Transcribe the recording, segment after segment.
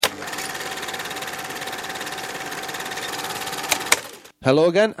Hello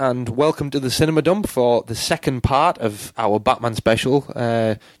again, and welcome to the Cinema Dump for the second part of our Batman special,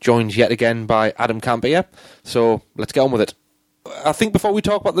 joined yet again by Adam Campier. So, let's get on with it. I think before we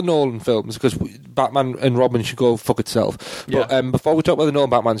talk about the Nolan films, because Batman and Robin should go fuck itself, but before we talk about the Nolan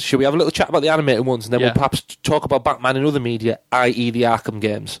Batmans, should we have a little chat about the animated ones, and then we'll perhaps talk about Batman and other media, i.e. the Arkham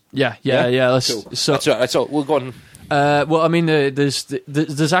games? Yeah. Cool. That's right, so we'll go on. Well, I mean,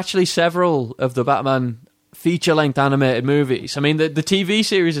 there's actually several of the Batman feature-length animated movies. I mean, the TV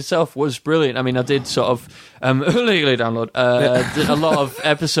series itself was brilliant. I mean, I did sort of illegally download a lot of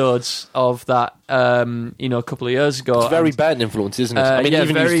episodes of that, a couple of years ago. It's very Burton influence, isn't it? I mean, yeah,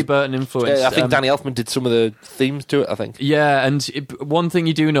 even very Burton influence. I think Danny Elfman did some of the themes to it, I think. Yeah, and one thing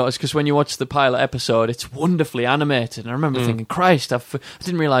you do notice, because when you watch the pilot episode, it's wonderfully animated. And I remember thinking, Christ, I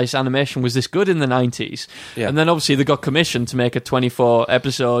didn't realise animation was this good in the 90s. Yeah. And then obviously they got commissioned to make a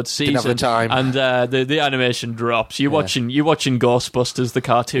 24-episode season. Didn't have the time. And the animation drops. You're watching Ghostbusters, the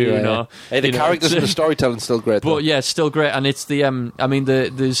cartoon. Yeah. Or, the characters and the storytelling's still great. But yeah, it's still great. And it's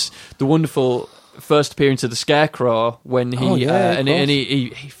there's the wonderful first appearance of the Scarecrow when he he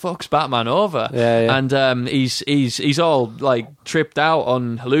fucks Batman over, and he's all like tripped out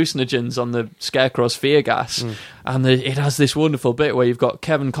on hallucinogens on the Scarecrow's fear gas, and it has this wonderful bit where you've got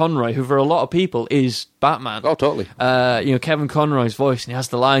Kevin Conroy, who for a lot of people is Batman. Oh, totally. Kevin Conroy's voice, and he has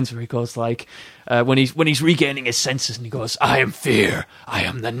the lines where he goes like, when he's regaining his senses, and he goes, "I am fear, I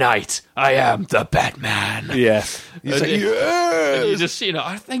am the night, I am the Batman." Yes. And you just,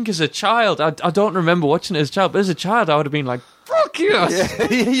 I think as a child, I don't remember watching it as a child, but as a child, I would have been like, "Fuck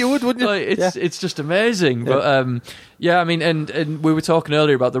yes!" Yeah, you would, wouldn't you? Like, it's just amazing. Yeah. But I mean, and we were talking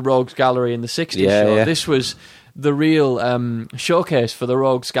earlier about the Rogues Gallery in the '60s show. Yeah. This was the real showcase for the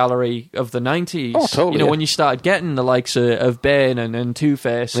Rogues Gallery of the 90s. Oh, totally. When you started getting the likes of Bane and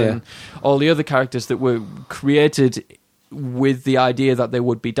Two-Face and all the other characters that were created with the idea that they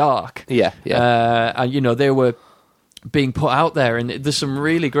would be dark. Yeah. And, they were being put out there, and there's some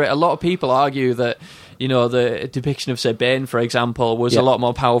really great... A lot of people argue that, the depiction of, say, Bane, for example, was a lot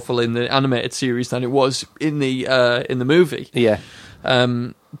more powerful in the animated series than it was in the movie. Yeah.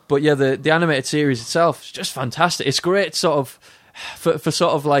 But yeah, the animated series itself is just fantastic. It's great, sort of for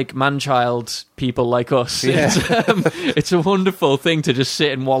sort of like man-child people like us. Yeah. It's a wonderful thing to just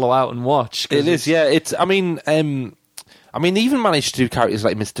sit and wallow out and watch. It is, yeah. I mean, they even managed to do characters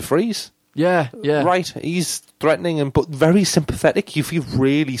like Mr. Freeze. Yeah. Right, he's threatening but very sympathetic. You feel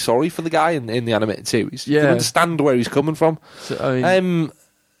really sorry for the guy in the animated series. Yeah. You can understand where he's coming from. So, I mean,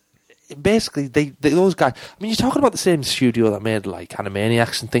 basically, those guys... I mean, you're talking about the same studio that made, like,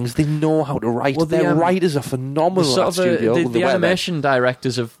 Animaniacs and things. They know how to write. Well, their writers are phenomenal at that studio. The animation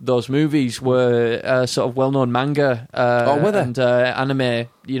directors of those movies were sort of well-known manga and anime.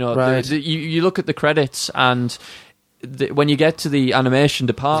 Right. You look at the credits, and when you get to the animation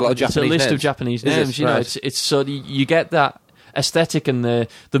department, it's a list of Japanese names. It's so you get that aesthetic, and the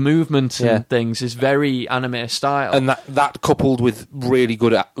movement and things is very anime style, and that coupled with really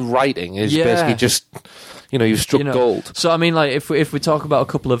good writing is basically just you've struck gold. So I mean, like if we talk about a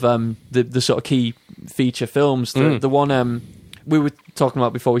couple of the sort of key feature films, the one we were talking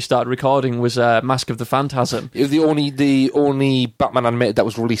about before we started recording was Mask of the Phantasm. It was the only Batman animated that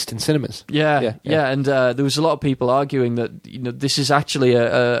was released in cinemas. Yeah. And there was a lot of people arguing that this is actually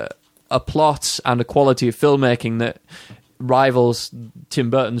a plot and a quality of filmmaking that rivals Tim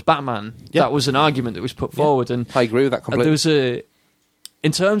Burton's Batman. Yeah. That was an argument that was put forward, and I agree with that completely. There was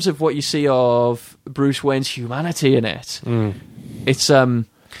in terms of what you see of Bruce Wayne's humanity in it, it's I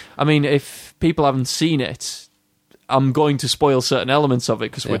mean, if people haven't seen it, I'm going to spoil certain elements of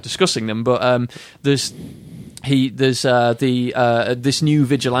it because we're discussing them, but there's this new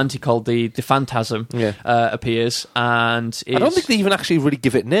vigilante called the Phantasm appears, and I don't think they even actually really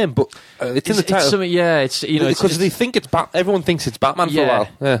give it a name, but it's in the title. Because they think everyone thinks it's Batman for a while.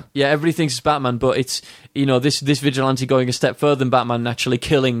 Yeah, everybody thinks it's Batman, but it's this vigilante going a step further than Batman and actually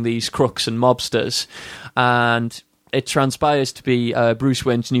killing these crooks and mobsters, and it transpires to be Bruce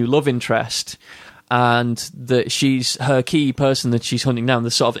Wayne's new love interest. And that she's her key person that she's hunting down,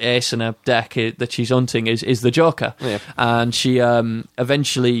 the sort of ace in her deck that she's hunting is the Joker. Yeah. And she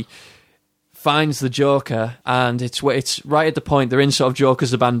eventually finds the Joker, and it's right at the point they're in sort of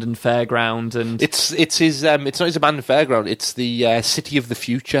Joker's abandoned fairground, and it's not his abandoned fairground. It's the City of the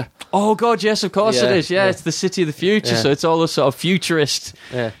Future. Oh God, yes, of course it is. Yeah, it's the City of the Future. So it's all a sort of futurist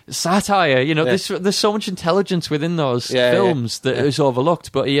satire. There's so much intelligence within those films that is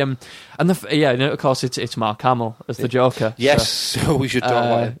overlooked. But of course it's Mark Hamill as the Joker. Yes, so we should talk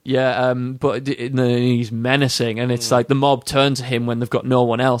about it. But he's menacing, and it's like the mob turn to him when they've got no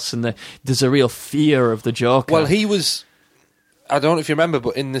one else, and there's a real fear of the Joker. Well, he was... I don't know if you remember,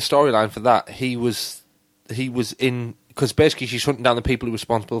 but in the storyline for that, he was in, because basically she's hunting down the people who were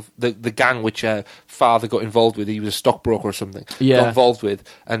responsible, the gang which her father got involved with. He was a stockbroker or something. Got involved with,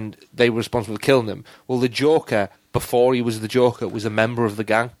 and they were responsible for killing them. Well, the Joker, before he was the Joker, was a member of the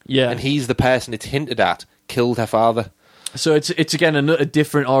gang. Yeah, and he's the person it's hinted at killed her father. So it's again a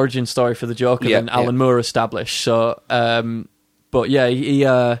different origin story for the Joker than Alan Moore established. So, but yeah,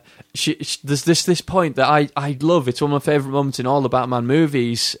 there's this point that I love. It's one of my favourite moments in all the Batman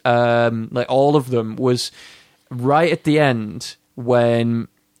movies. Like all of them was right at the end when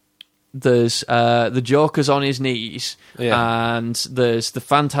there's the Joker's on his knees and there's the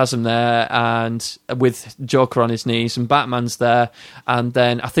Phantasm there and with Joker on his knees and Batman's there, and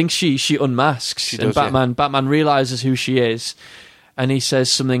then I think she unmasks and Batman realizes who she is. And he says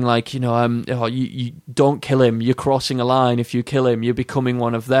something like, you don't kill him. You're crossing a line. If you kill him, you're becoming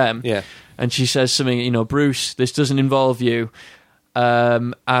one of them. Yeah. And she says something, Bruce, this doesn't involve you.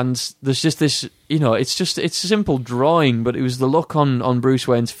 And there's just this, it's a simple drawing, but it was the look on Bruce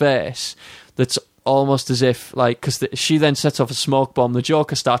Wayne's face that's almost as if, like, because she then sets off a smoke bomb. The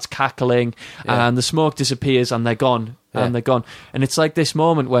Joker starts cackling, and the smoke disappears, and they're gone. And they're gone. And it's like this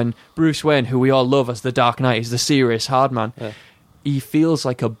moment when Bruce Wayne, who we all love as the Dark Knight, is the serious hard man. Yeah. He feels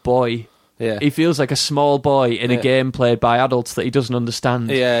like a boy. Yeah. He feels like a small boy in a game played by adults that he doesn't understand.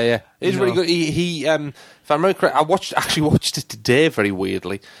 Yeah. It's really good. He if I remember correct, I actually watched it today very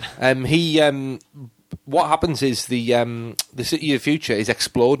weirdly. What happens is the City of the Future is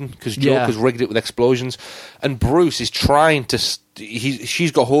exploding because Joker's rigged it with explosions, and Bruce is trying to.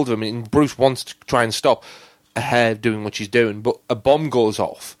 She's got hold of him, and Bruce wants to try and stop her doing what she's doing, but a bomb goes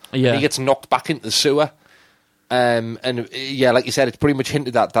off. Yeah. He gets knocked back into the sewer. And like you said, it's pretty much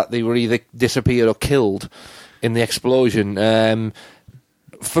hinted at that they were either disappeared or killed in the explosion.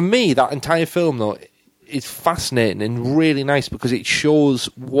 For me, that entire film, though, is fascinating and really nice because it shows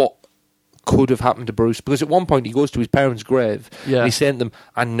what could have happened to Bruce. Because at one point, he goes to his parents' grave and he's saying to them,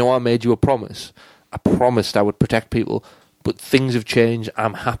 I know I made you a promise. I promised I would protect people, but things have changed.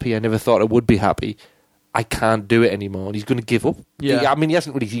 I'm happy. I never thought I would be happy. I can't do it anymore. And he's going to give up. Yeah. He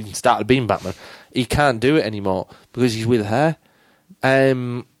hasn't really even started being Batman. He can't do it anymore because he's with her.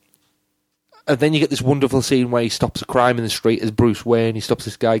 And then you get this wonderful scene where he stops a crime in the street as Bruce Wayne. He stops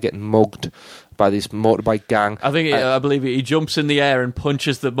this guy getting mugged by this motorbike gang. I believe he jumps in the air and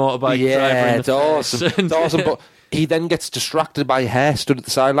punches the motorbike driver in the face. Awesome. It's awesome. But he then gets distracted by her stood at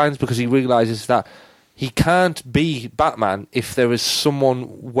the sidelines because he realises that he can't be Batman if there is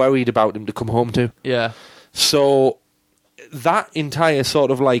someone worried about him to come home to. Yeah. So that entire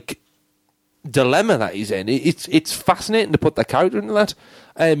sort of like dilemma that he's in, it's fascinating to put that character into that.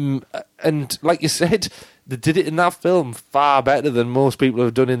 And like you said, they did it in that film far better than most people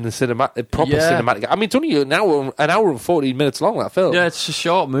have done in the cinematic. I mean, it's only an hour and 14 minutes long, that film. Yeah, it's a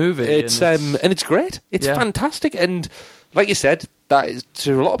short movie. And it's great. It's fantastic. And like you said, that is,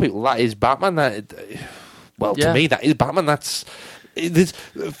 to a lot of people, that is Batman. To me, that is Batman. That's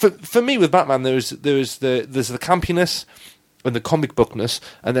for me with Batman. There's the campiness and the comic bookness,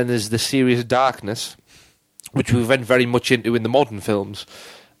 and then there's the serious darkness, which we went very much into in the modern films.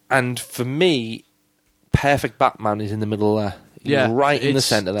 And for me, perfect Batman is in the middle there. Right in the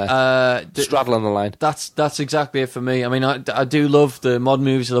centre there, straddling the line. That's exactly it for me. I mean, I do love the modern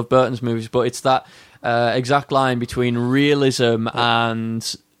movies. I love Burton's movies, but it's that exact line between realism and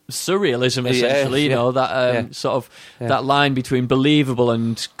surrealism, essentially. That line between believable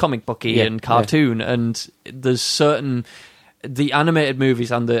and comic booky and cartoon. And there's certain the animated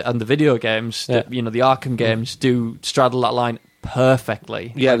movies and the video games, the Arkham games, do straddle that line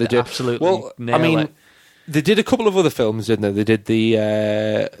perfectly. Yeah, they do. Absolutely. Nail it. They did a couple of other films, didn't they?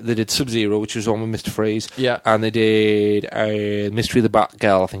 They did Sub-Zero, which was one with Mr. Freeze. Yeah. And they did Mystery of the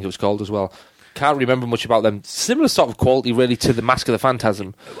Batgirl, I think it was called as well. Can't remember much about them. Similar sort of quality, really, to the Mask of the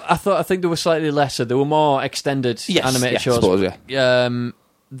Phantasm. I think they were slightly lesser. They were more extended animated shows. I suppose,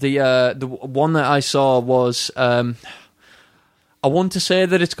 the one that I saw was I want to say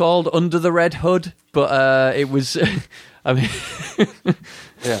that it's called Under the Red Hood, but it was. I mean,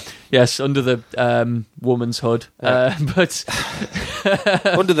 yes, under the woman's hood, but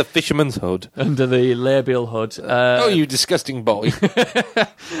under the fisherman's hood, under the labial hood. You disgusting boy!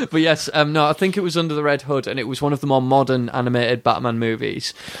 But yes, no, I think it was Under the Red Hood, and it was one of the more modern animated Batman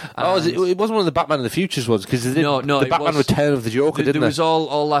movies. It wasn't one of the Batman of the Futures ones because the Batman Return of the Joker, didn't there? There was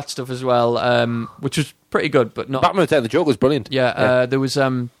all that stuff as well, which was pretty good, but not Batman Return of the Joker was brilliant. Yeah, there was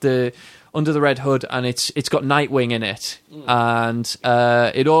the Under the Red Hood, and it's got Nightwing in it, and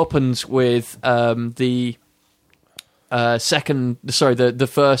it opens with the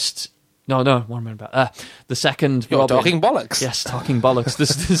first What am I about? The second You're Robin. talking bollocks. Yes, talking bollocks.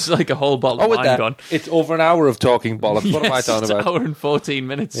 This is like a whole bottle of wine gone. It's over an hour of talking bollocks. What am I Yes, talking it's about? an hour and 14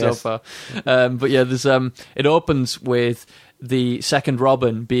 minutes so far. But yeah, there's it opens with the second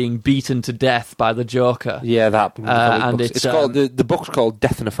Robin being beaten to death by the Joker. Yeah, that. And it's called the book's called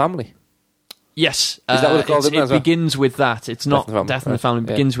Death in a Family. Yes, is that what it's called? It begins with that. It's not Death in the Family. It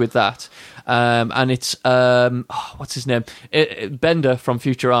begins with that, and it's what's his name? Bender from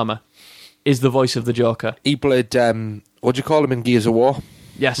Futurama is the voice of the Joker. He played what do you call him in Gears of War?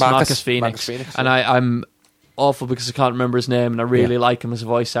 Yes, Marcus Phoenix. And I'm awful because I can't remember his name, and I really like him as a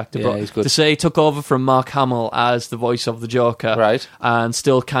voice actor. Yeah, but he's good. To say he took over from Mark Hamill as the voice of the Joker, right, and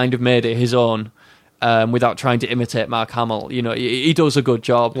still kind of made it his own. Without trying to imitate Mark Hamill, you know, he does a good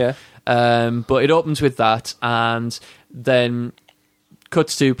job. Yeah. But it opens with that, and then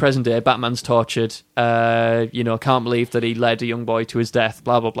cuts to present day. Batman's tortured. Can't believe that he led a young boy to his death.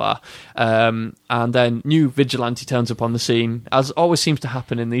 Blah blah blah. And then new vigilante turns up on the scene, as always seems to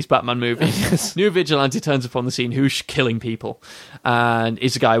happen in these Batman movies. New vigilante turns up on the scene who's killing people, and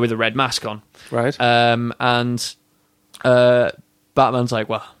is a guy with a red mask on. Right. Batman's like,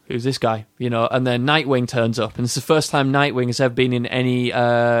 well, who's this guy? You know, and then Nightwing turns up, and it's the first time Nightwing has ever been in any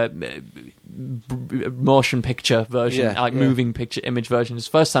motion picture version, moving picture image version. It's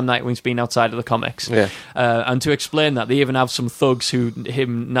the first time Nightwing's been outside of the comics. Yeah. And to explain that, they even have some thugs when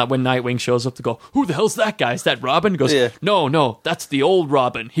Nightwing shows up, to go, who the hell's that guy? Is that Robin? He goes, no, that's the old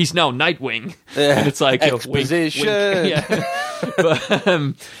Robin. He's now Nightwing. Yeah. And it's like, exposition. Wink.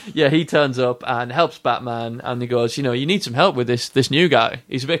 But he turns up and helps Batman, and he goes, you need some help with this new guy.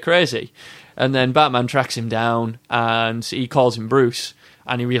 He's a bit crazy. And then Batman tracks him down, and he calls him Bruce,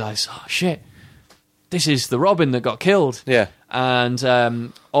 and he realizes, oh shit, this is the Robin that got killed. Yeah. And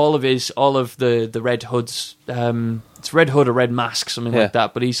all of the Red Hood's it's Red Hood or Red Mask, something like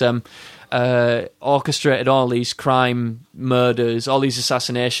that, but he's orchestrated all these crime, murders, all these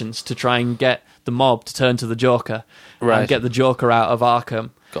assassinations to try and get the mob to turn to the Joker, and get the Joker out of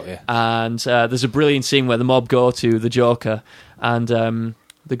Arkham. Got you. And there's a brilliant scene where the mob go to the Joker, and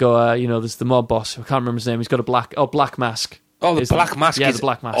they go, there's the mob boss. I can't remember his name. He's got a black mask. Oh, the Black Mask. Yeah, is the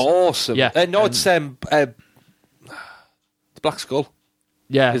Black Mask. Awesome. Yeah. It's Black Skull.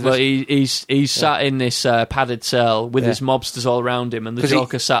 Yeah, well, he's sat in this padded cell with his mobsters all around him, and the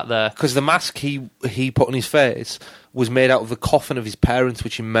Joker sat there. Because the mask he put on his face was made out of the coffin of his parents,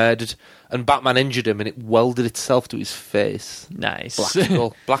 which he murdered, and Batman injured him, and it welded itself to his face. Nice. Black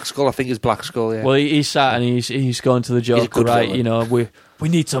Skull. Black Skull, I think, is Black Skull, yeah. Well, he sat and he's going to the Joker, right? Villain. We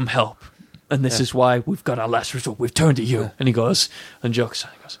need some help, and this is why we've got our last resort. We've turned to you. And he goes, and Joker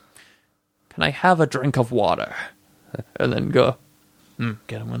goes, can I have a drink of water? And then go,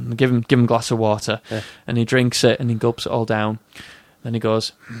 get him one. Give him a glass of water, and he drinks it and he gulps it all down. Then he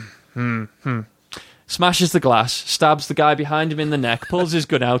goes, smashes the glass, stabs the guy behind him in the neck, pulls his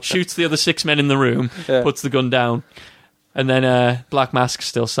gun out, shoots the other 6 men in the room, puts the gun down, and then Black Mask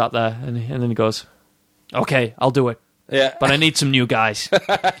still sat there, and then he goes, "Okay, I'll do it. Yeah, but I need some new guys.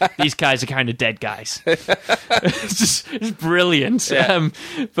 These guys are kind of dead guys." it's brilliant. Yeah.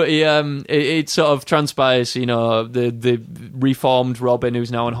 But it sort of transpires, the reformed Robin,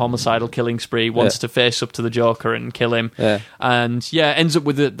 who's now on homicidal killing spree, wants to face up to the Joker and kill him. Yeah. And ends up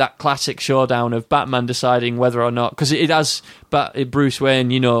with that classic showdown of Batman deciding whether or not, because it has Bruce Wayne,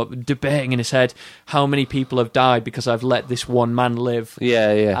 debating in his head, how many people have died because I've let this one man live.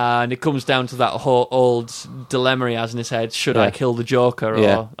 Yeah, yeah. And it comes down to that whole old dilemma he has in his head: should I kill the Joker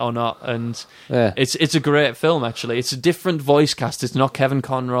or not? And it's a great film, actually. It's a different voice cast. It's not Kevin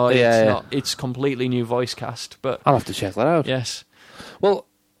Conroy. It's completely new voice cast. But I'll have to check that out. Yes. Well,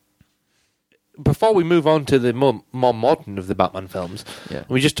 before we move on to the more modern of the Batman films,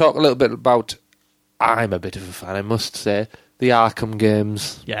 we just talk a little bit about. I'm a bit of a fan, I must say. The Arkham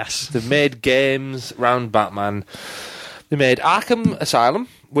games. Yes. They've made games around Batman. They made Arkham Asylum,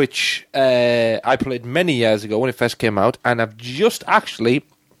 which I played many years ago when it first came out, and I've just actually,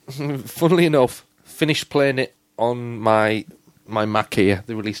 funnily enough, finished playing it on my Mac here.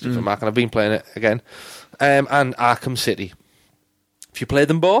 They released it for Mac, and I've been playing it again. And Arkham City. Have you played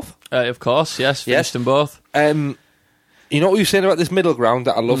them both? Of course, yes. Finished them both. You know what you're saying about this middle ground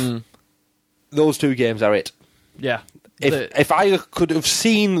that I love? Those two games are it. Yeah. If I could have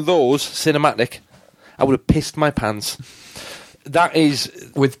seen those cinematic, I would have pissed my pants. That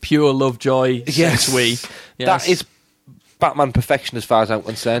is... With pure Lovejoy, sweet. Yes. That is Batman perfection as far as I'm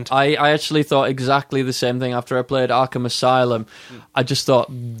concerned. I actually thought exactly the same thing after I played Arkham Asylum. I just thought,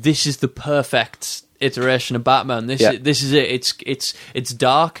 this is the perfect iteration of Batman. This is it. It's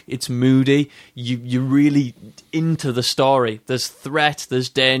dark. It's moody. You're really into the story. There's threat. There's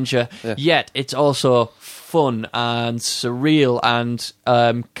danger. Yeah. Yet it's also fun and surreal, and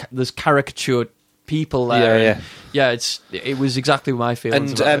there's caricatured people there. It was exactly my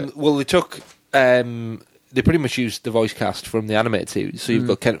feelings. And well, they took. They pretty much used the voice cast from the animated series. So you've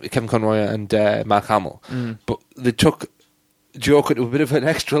got Kevin Conroy and Mark Hamill. But they took Joker to a bit of an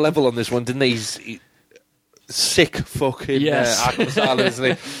extra level on this one, didn't they? He's sick fucking Arkham Asylum,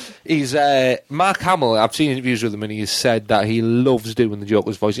 isn't he? He's Mark Hamill. I've seen interviews with him, and he's said that he loves doing the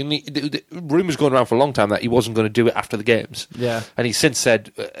Joker's voice. And the rumours going around for a long time that he wasn't going to do it after the games. Yeah, and he's since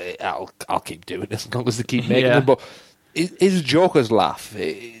said, "I'll keep doing it as long as they keep making them." But his Joker's laugh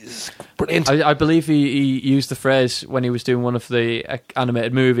is brilliant. I believe he used the phrase when he was doing one of the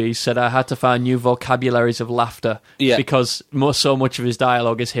animated movies, said, I had to find new vocabularies of laughter because so much of his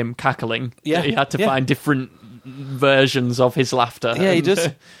dialogue is him cackling. Yeah. He had to find different versions of his laughter. Yeah, he does.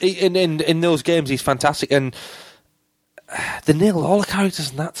 In those games, he's fantastic. And they nail all the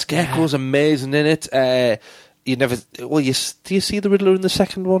characters in that. Scarecrow's amazing in it. Do you see the Riddler in the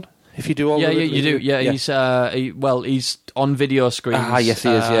second one? If you do all the you do. Yeah, yeah. He's on video screens. Yes, he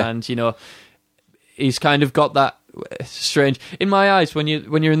is. Yeah, and he's kind of got that strange. In my eyes, when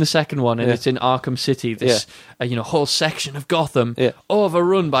you're in the second one and it's in Arkham City, this whole section of Gotham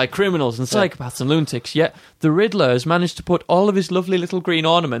overrun by criminals and psychopaths and lunatics. Yet the Riddler has managed to put all of his lovely little green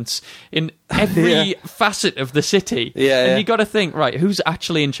ornaments in every facet of the city. And you got to think, right, who's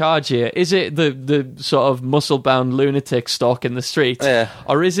actually in charge here? Is it the sort of muscle-bound lunatic stalking the street,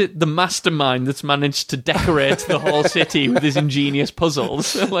 or is it the mastermind that's managed to decorate the whole city with his ingenious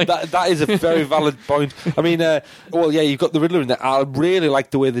puzzles? That is a very valid point. I mean, you've got the Riddler in there. I really like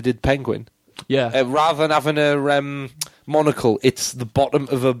the way they did Penguin. Yeah. Rather than having a monocle, it's the bottom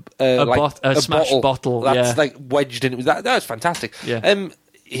of a smashed bottle that's like wedged in. That's fantastic.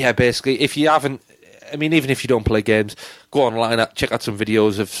 Yeah. Basically, if you haven't, I mean, even if you don't play games, go online, check out some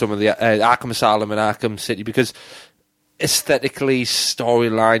videos of some of the Arkham Asylum and Arkham City, because aesthetically,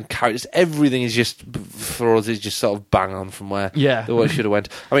 storyline, characters, everything is just, for us, is just sort of bang on from where it should have went.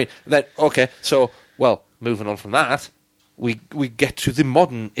 I mean, then, okay, so, moving on from that, we get to the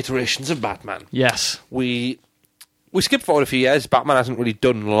modern iterations of Batman. Yes. We skip forward a few years. Batman hasn't really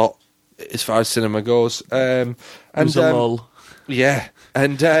done a lot as far as cinema goes. It was a lull. Yeah.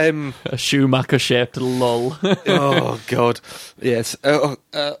 And a Schumacher-shaped lull. Oh, God. Yes. You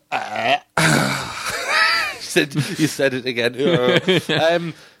said it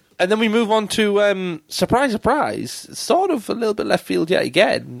again. And then we move on to, surprise, sort of a little bit left field yet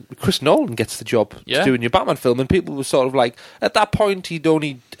again. Chris Nolan gets the job to do a new Batman film, and people were sort of like, at that point,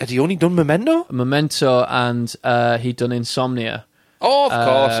 had he only done Memento? Memento, and he'd done Insomnia. Oh,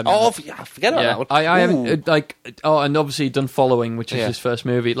 of course. Forget about that one. And obviously he'd done Following, which is his first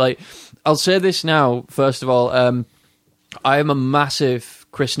movie. Like, I'll say this now, first of all, I am a massive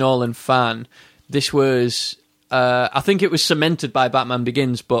Chris Nolan fan. This was... I think it was cemented by Batman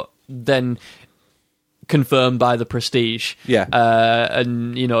Begins, but then confirmed by The Prestige. Yeah.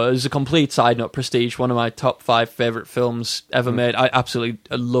 And, as a complete side note, Prestige, one of my top 5 favourite films ever made. I absolutely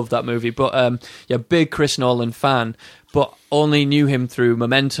love that movie. But, big Chris Nolan fan, but only knew him through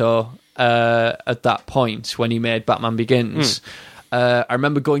Memento at that point when he made Batman Begins. I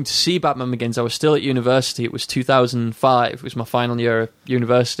remember going to see Batman Begins. I was still at university. It was 2005. It was my final year at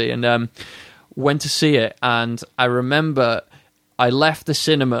university. And... went to see it, and I remember I left the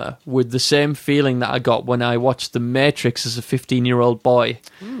cinema with the same feeling that I got when I watched The Matrix as a 15-year-old boy.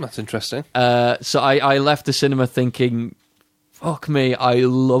 That's interesting. So I left the cinema thinking, fuck me, I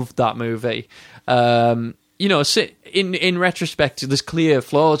loved that movie. In retrospect, there's clear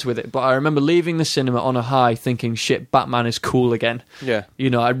flaws with it, but I remember leaving the cinema on a high thinking, shit, Batman is cool again. Yeah.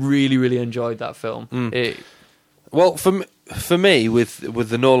 I really, really enjoyed that film. Well, for me, with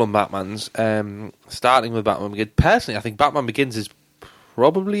the Nolan Batmans, starting with Batman Begins, personally, I think Batman Begins is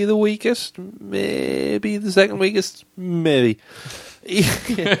probably the weakest, maybe the second weakest, maybe.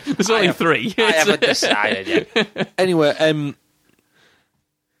 There's only 3. I haven't decided yet. Anyway,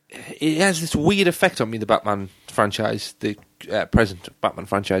 it has this weird effect on me, the Batman franchise, the present Batman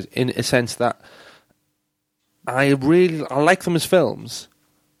franchise, in a sense that I like them as films,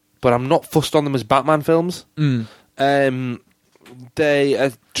 but I'm not fussed on them as Batman films. They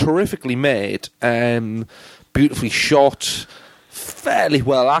are terrifically made, beautifully shot, fairly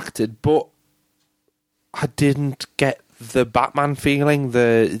well acted, but I didn't get the Batman feeling,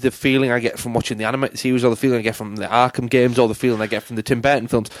 the feeling I get from watching the animated series, or the feeling I get from the Arkham games, or the feeling I get from the Tim Burton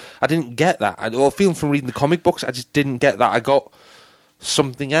films. I didn't get that. Or feeling from reading the comic books, I just didn't get that. I got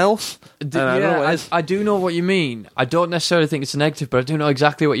something else. And I don't know what it is. I do know what you mean. I don't necessarily think it's a negative, but I do know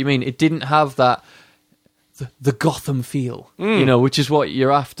exactly what you mean. It didn't have that the Gotham feel, which is what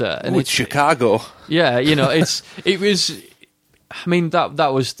you're after. And it's Chicago. Yeah, it was. I mean,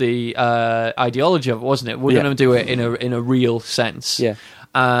 that was the ideology of it, wasn't it? We're going to do it in a real sense. Yeah.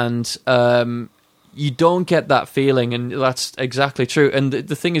 And you don't get that feeling, and that's exactly true. And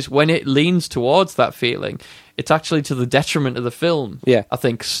the thing is, when it leans towards that feeling, it's actually to the detriment of the film. Yeah. I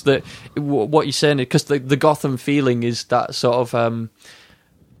think that what you're saying, because the Gotham feeling is that sort of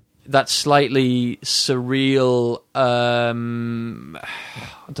that slightly surreal. I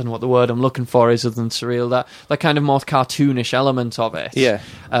don't know what the word I'm looking for is other than surreal. That kind of more cartoonish element of it. Yeah.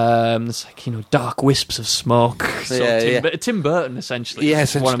 It's like dark wisps of smoke. Tim Burton essentially. Yeah,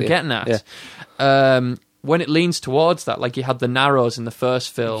 is what I'm getting at. Yeah. When it leans towards that, like you had the Narrows in the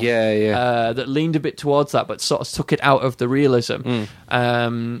first film, that leaned a bit towards that, but sort of took it out of the realism.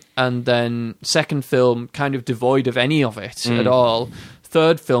 And then second film, kind of devoid of any of it at all.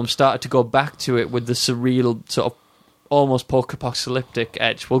 Third film started to go back to it with the surreal sort of almost post-apocalyptic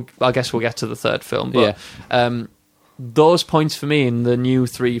edge. I guess we'll get to the third film, but those points for me in the new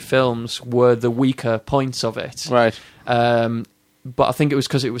three films were the weaker points of it. Right. But I think it was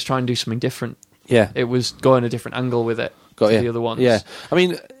because it was trying to do something different. Yeah. It was going a different angle with it to the other ones. Yeah. I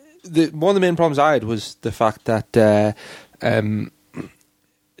mean, one of the main problems I had was the fact that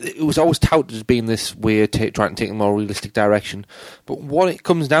it was always touted as being this weird, trying to take a more realistic direction. But what it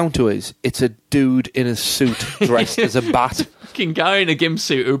comes down to is it's a dude in a suit dressed as a bat. Fucking guy in a gimp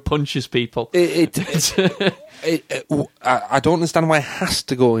suit who punches people. I don't understand why it has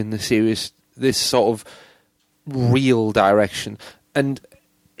to go in this sort of real direction. And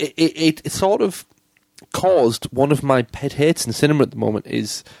it sort of caused one of my pet hates in cinema at the moment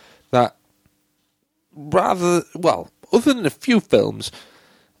is that other than a few films,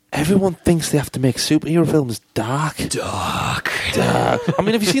 everyone thinks they have to make superhero films dark. Dark. I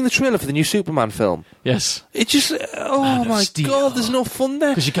mean, have you seen the trailer for the new Superman film? Yes. It just... Oh, my God, there's no fun there.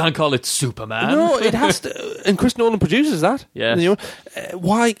 Because you can't call it Superman. No, it has to... And Chris Nolan produces that. Yes.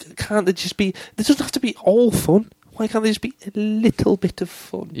 Why can't it just be... It doesn't have to be all fun. Why can't there just be a little bit of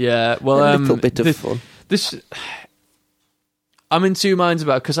fun? Yeah, well... A little bit of fun. I'm in two minds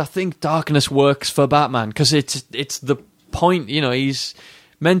about it, because I think darkness works for Batman, because it's the point, he's...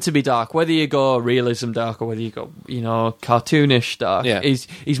 meant to be dark, whether you go realism dark or whether you go, cartoonish dark. Yeah.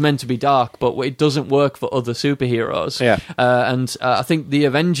 He's meant to be dark, but it doesn't work for other superheroes. Yeah. And I think the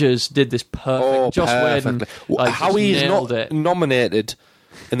Avengers did this perfect. Joss Whedon, how he's not nominated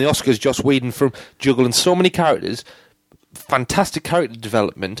in the Oscars, Joss Whedon, from juggling so many characters, fantastic character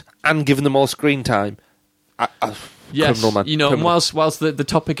development, and giving them all screen time. Yes, criminal, man. And whilst the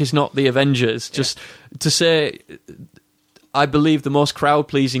topic is not the Avengers, just to say... I believe the most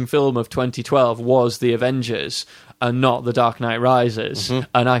crowd-pleasing film of 2012 was The Avengers and not The Dark Knight Rises. Mm-hmm.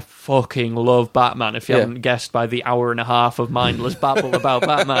 And I fucking love Batman, if you haven't guessed by the hour and a half of mindless babble about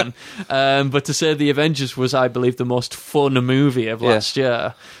Batman. But to say The Avengers was, I believe, the most fun movie of last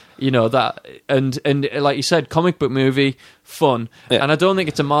year... that, and like you said, comic book movie, fun. Yeah. And I don't think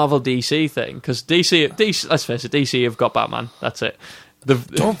it's a Marvel DC thing, because DC, let's face it, DC have got Batman. That's it.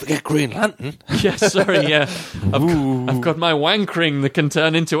 Don't forget Green Lantern. Yes, sorry, yeah. I've got my wank ring that can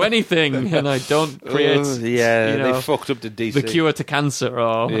turn into anything, and I don't create. They fucked up the DC. The cure to cancer,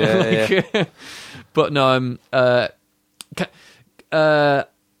 or But no,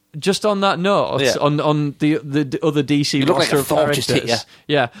 just on that note, on the other DC roster of characters,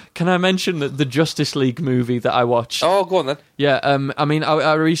 can I mention that the Justice League movie that I watched? Oh, go on then. Yeah,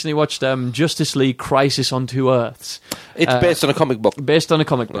 I recently watched Justice League Crisis on Two Earths. It's based on a comic book. Based on a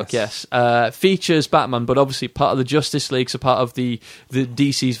comic book, yes. Features Batman, but obviously part of the Justice League, so part of the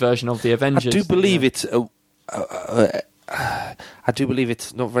DC's version of the Avengers. I do believe it's... I do believe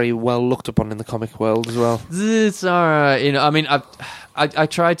it's not very well looked upon in the comic world as well. It's alright, I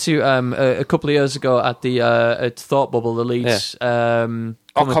tried to a couple of years ago at the at Thought Bubble, the Leeds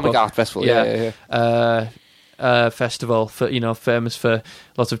comic art festival, festival for famous for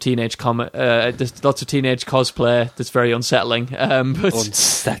lots of teenage there's lots of teenage cosplay that's very unsettling.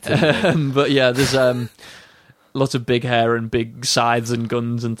 But yeah, there's lots of big hair and big scythes and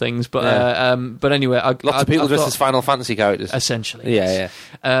guns and things, but anyway, lots of people dressed as Final Fantasy characters, essentially.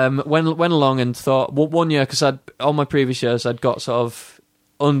 Went along and thought, one year, because all my previous years I'd got sort of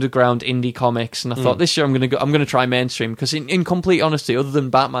underground indie comics, and I thought this year I'm going to try mainstream, because in complete honesty, other than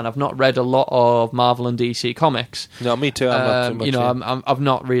Batman, I've not read a lot of Marvel and DC comics. No, me too. I'm not too much. I've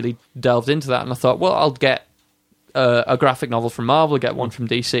not really delved into that, and I thought, well, I'll get a graphic novel from Marvel, get one from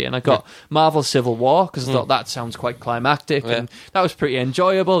DC, and I got Marvel Civil War because I thought that sounds quite climactic, and that was pretty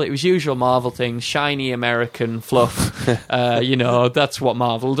enjoyable. It was usual Marvel things, shiny American fluff. That's what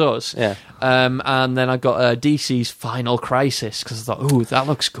Marvel does. Yeah. And then I got DC's Final Crisis because I thought, ooh, that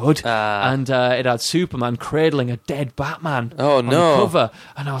looks good. And it had Superman cradling a dead Batman on the cover.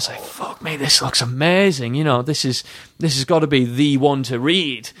 And I was like, fuck me, this looks amazing. This has got to be the one to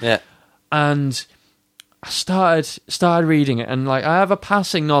read. Yeah. And I started reading it, and I have a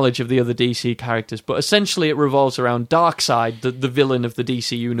passing knowledge of the other DC characters, but essentially it revolves around Darkseid, the villain of the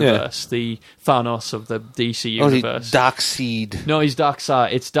DC universe, the Thanos of the DC universe. Darkseid. No, he's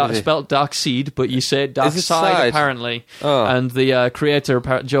Darkseid. It's spelled Darkseid, but you say Darkseid apparently. Oh. And the creator,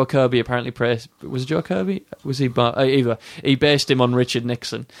 Joe Kirby, apparently was it Joe Kirby? Was he? Either he based him on Richard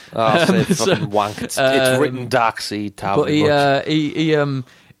Nixon. Oh, fucking wank! It's written Darkseid. But he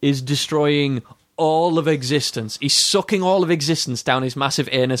is destroying all of existence. He's sucking all of existence down his massive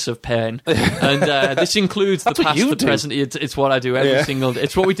anus of pain. And this includes the past, the present. It's what I do every single day.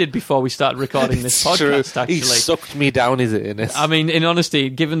 It's what we did before we started recording this podcast, actually. He sucked me down his anus. I mean, in honesty,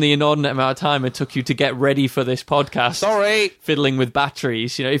 given the inordinate amount of time it took you to get ready for this podcast. Sorry. Fiddling with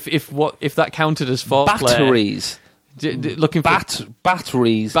batteries. If that counted as foreplay. Batteries. Looking for...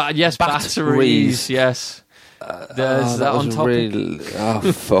 Batteries. Yes, batteries. Yes. There's that on top.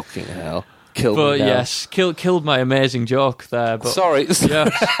 Oh, fucking hell. Killed my amazing joke there. But sorry. Yeah,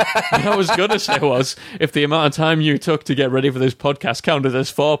 what I was going to say was, if the amount of time you took to get ready for this podcast counted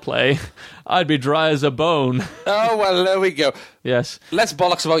as foreplay, I'd be dry as a bone. Oh, well, there we go. Yes. Let's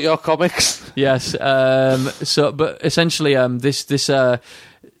bollocks about your comics. Yes. But essentially, this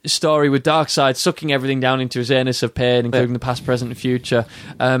story with Darkseid sucking everything down into his anus of pain, including the past, present, and future.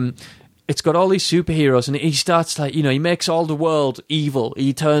 It's got all these superheroes, and he starts he makes all the world evil.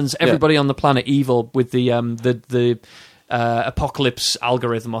 He turns everybody on the planet evil with the apocalypse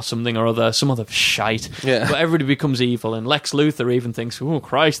algorithm or something or other, some other shite. Yeah. But everybody becomes evil, and Lex Luthor even thinks, "Oh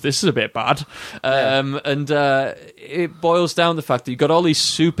Christ, this is a bit bad." And it boils down to the fact that you've got all these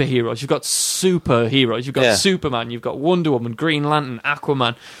superheroes. You've got You've got Superman. You've got Wonder Woman, Green Lantern,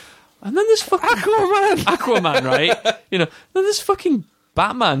 Aquaman, and then there's fucking Aquaman, right? Then there's fucking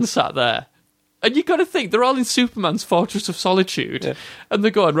Batman sat there. And you got to think, they're all in Superman's Fortress of Solitude. Yeah. And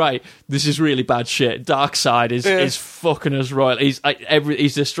they're going, right, this is really bad shit. Darkseid is fucking us royal. He's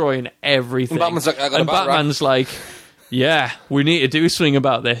destroying everything. And Batman's like, yeah, we need to do something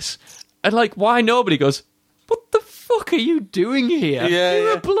about this. And why nobody goes, what the fuck are you doing here?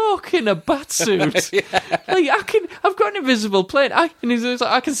 You're a bloke in a batsuit. I've got an invisible plane. I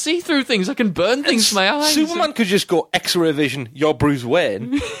can see through things. I can burn things with my eyes. Superman could just go X-ray vision. You're Bruce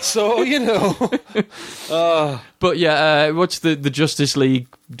Wayne. So But watch the Justice League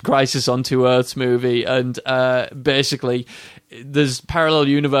Crisis on Two Earths movie, and basically there's parallel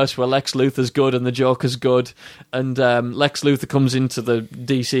universe where Lex Luthor's good and the Joker's good, and Lex Luthor comes into the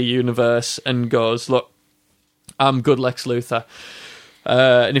DC universe and goes, look, I'm good Lex Luthor.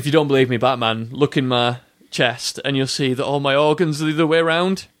 And if you don't believe me, Batman, look in my chest and you'll see that all my organs are the other way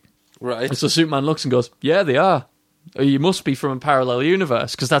around. Right. And so Superman looks and goes, yeah, they are. You must be from a parallel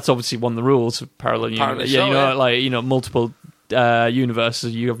universe, because that's obviously one of the rules of parallel universe. Multiple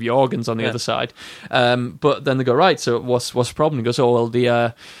universes, you have your organs on the other side. But then they go, right, so what's the problem? He goes, oh, well,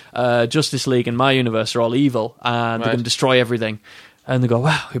 the Justice League in my universe are all evil and they're going to destroy everything. And they go,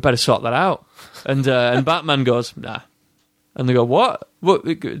 wow, we better sort that out. And Batman goes, nah. And they go, what? Dude, we're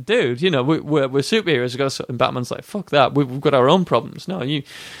superheroes. And Batman's like, fuck that. We've got our own problems. No, you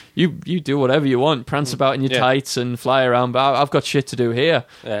do whatever you want. Prance about in your tights and fly around. But I've got shit to do here.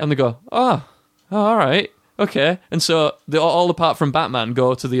 Yeah. And they go, oh, all right. Okay. And so they all apart from Batman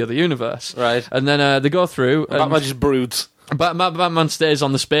go to the other universe. Right. And then they go through. And Batman just broods. Batman stays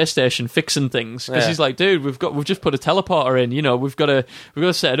on the space station fixing things because he's like, dude, we've just put a teleporter in. We've got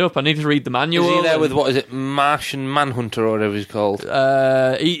to set it up. I need to read the manual. Is he there with Martian Manhunter or whatever he's called?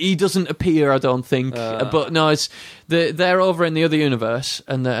 He doesn't appear, I don't think. But no, they're over in the other universe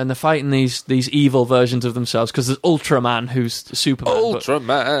and they're fighting these evil versions of themselves because there's Ultraman who's Superman.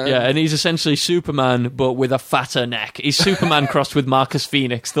 Ultraman. And he's essentially Superman but with a fatter neck. He's Superman crossed with Marcus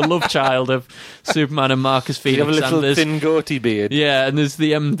Phoenix, the love child of Superman and Marcus Phoenix. You have a little thin goatee beard. Yeah, and there's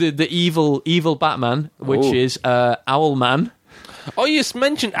the evil Batman, which is Owlman. Oh, you just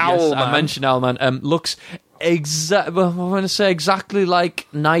mentioned Owlman. Yes, I mentioned Owlman. Looks I'm going to say exactly like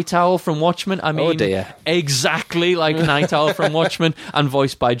Night Owl from Watchmen. I mean, exactly like Night Owl from Watchmen, and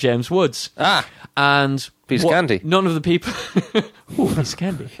voiced by James Woods. And Peter Candy. None of the people. Ooh, nice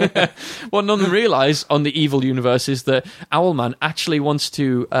candy. What none of them realise on the evil universe is that Owlman actually wants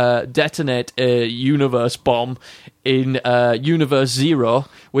to detonate a universe bomb in Universe Zero,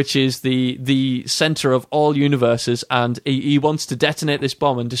 which is the centre of all universes, and he wants to detonate this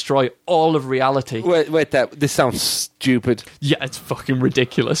bomb and destroy all of reality. Wait, this sounds stupid. Yeah, it's fucking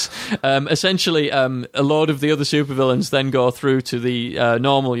ridiculous. Essentially, a load of the other supervillains then go through to the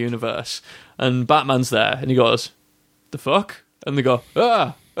normal universe, and Batman's there, and he goes, "The fuck?" And they go,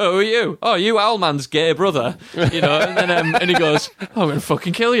 "Oh, who are you? Oh, you Owlman's gay brother." You know, and then and he goes, "Oh, I'm gonna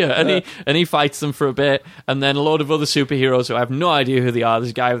fucking kill you." And he fights them for a bit, and then a load of other superheroes who I have no idea who they are.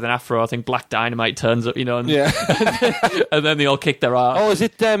 This guy with an afro, I think Black Dynamite, turns up, you know, and, and then they all kick their ass. Oh, is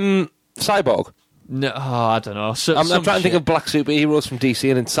it Cyborg? No, I don't know. I'm trying to think of black superheroes from DC,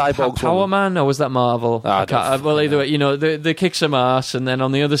 and in Cyborg's Power Man, or was that Marvel? Well, either way, you know, they kick some ass, and then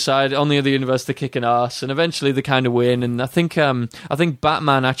on the other side, on the other universe, they kick an ass, and eventually they kind of win. And I think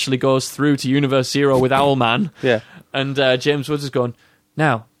Batman actually goes through to Universe Zero with Owlman. Yeah. And James Woods is going,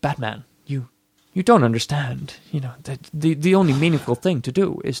 "Now, Batman, you don't understand. You know, the only meaningful thing to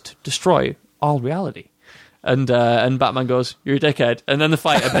do is to destroy all reality." And Batman goes, "You're a dickhead," and then they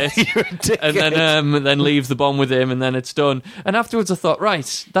fight a bit, You're a dickhead. and then leaves the bomb with him, and then it's done. And afterwards, I thought,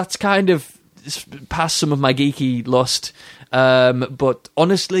 right, that's kind of past some of my geeky lust, but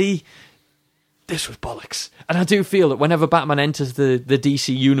honestly, this was bollocks. And I do feel that whenever Batman enters the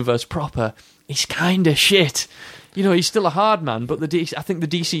DC universe proper, he's kind of shit. You know, he's still a hard man, but I think the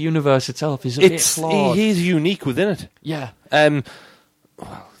DC universe itself is a bit flawed. He's unique within it. Yeah. Well,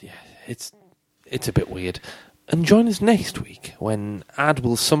 yeah, it's a bit weird. And join us next week when Ad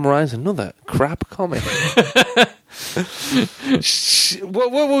will summarise another crap comic.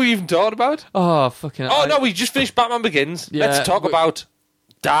 What were we even talking about? Oh, fucking... No, we just finished Batman Begins. Yeah, Let's talk about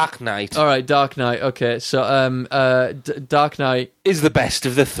Dark Knight. All right, Dark Knight. Okay, so Dark Knight is the best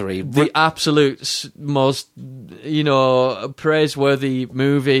of the three. The absolute most, praiseworthy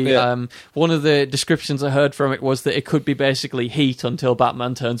movie. Yeah. One of the descriptions I heard from it was that it could be basically Heat until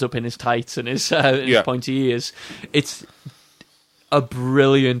Batman turns up in his tights and his pointy ears. It's a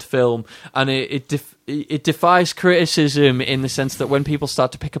brilliant film, and it defies criticism in the sense that when people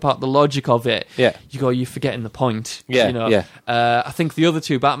start to pick apart the logic of it, you're forgetting the point. I think the other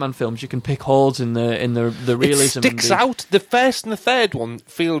two Batman films, you can pick holes in the realism. It sticks out. The first and the third one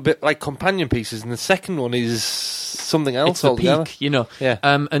feel a bit like companion pieces, and the second one is something else it's the altogether. Peak,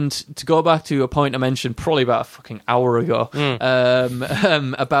 and to go back to a point I mentioned probably about a fucking hour ago,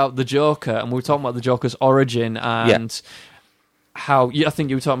 about the Joker, and we were talking about the Joker's origin and how I think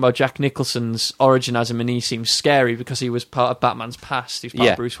you were talking about Jack Nicholson's origin as him, and he seems scary because he was part of Batman's past. He was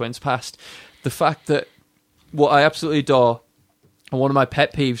part of Bruce Wayne's past. The fact that what I absolutely adore, and one of my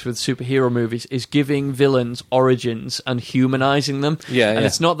pet peeves with superhero movies, is giving villains origins and humanizing them. And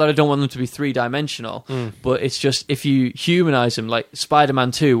it's not that I don't want them to be three-dimensional, but it's just if you humanize them, like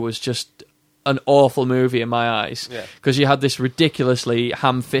Spider-Man 2 was just an awful movie in my eyes, because you had this ridiculously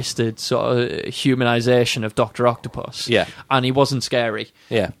ham-fisted sort of humanization of Dr. Octopus, and he wasn't scary.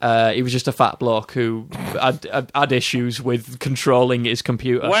 He was just a fat bloke who had issues with controlling his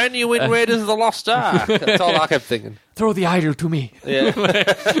computer. When you in Raiders of the Lost Ark, that's all I kept thinking. Throw the idol to me. They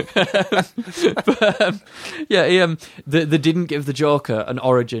didn't give the Joker an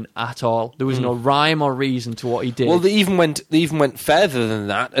origin at all. There was no rhyme or reason to what he did. Well, they even went further than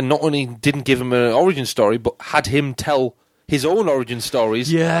that, and not only didn't give him an origin story, but had him tell his own origin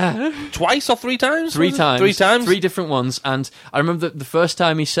stories. Twice or three times? Three times. Three different ones. And I remember the first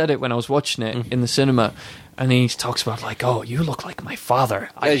time he said it when I was watching it in the cinema. And he talks about like, "Oh, you look like my father.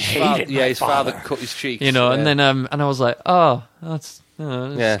 I hated my his father cut his cheeks." And then and I was like, "Oh, that's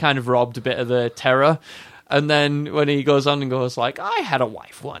kind of robbed a bit of the terror." And then when he goes on and goes like, "I had a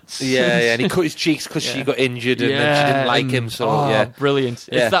wife once." And he cut his cheeks because she got injured and then she didn't like him. So brilliant.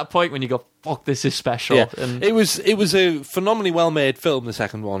 It's that point when you go, "Fuck, this is special." And it was a phenomenally well made film, the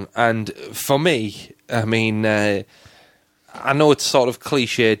second one, and for me, I mean. I know it's sort of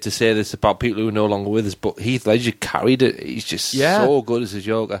cliched to say this about people who are no longer with us, but Heath Ledger carried it. He's just so good as a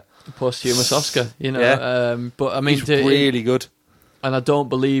Joker. Posthumous Oscar, but I mean, he's really good. And I don't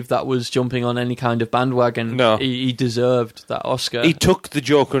believe that was jumping on any kind of bandwagon. No. He deserved that Oscar. He took the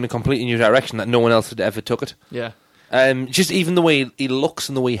Joker in a completely new direction that no one else had ever took it. Just even the way he looks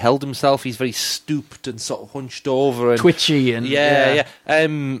and the way he held himself, he's very stooped and sort of hunched over. And twitchy and... a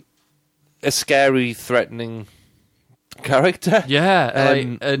scary, threatening character.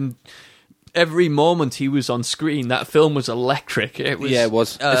 And every moment he was on screen, that film was electric. It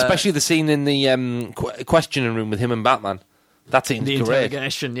was, especially the scene in the questioning room with him and Batman. That seems the great.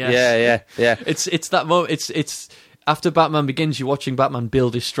 Interrogation. It's that moment. after Batman Begins, you're watching Batman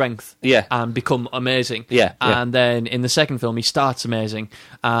build his strength and become amazing. And then in the second film, he starts amazing.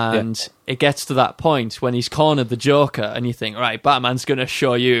 And it gets to that point when he's cornered the Joker and you think, right, Batman's going to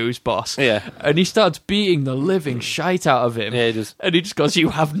show you who's boss. And he starts beating the living shite out of him. He does. And he just goes, you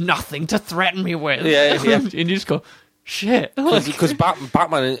have nothing to threaten me with. And you just go, shit. Because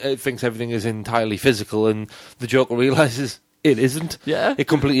Batman thinks everything is entirely physical and the Joker realises it isn't. It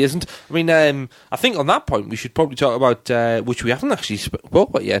completely isn't. I mean, I think on that point we should probably talk about, which we haven't actually spoke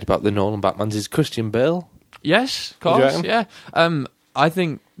about yet, about the Nolan Batmans, is Christian Bale. Yes, of course, I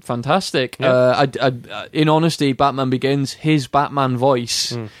think fantastic. In honesty, Batman Begins, his Batman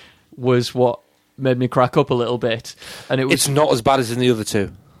voice was what made me crack up a little bit. And it's not as bad as in the other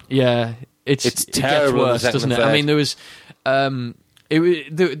two. Yeah, it's It terrible. gets worse, doesn't it? I mean, there was...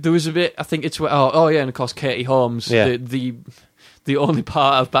 there was a bit. I think it's and of course Katie Holmes. The only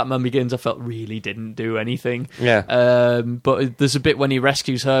part of Batman Begins I felt really didn't do anything. But there's a bit when he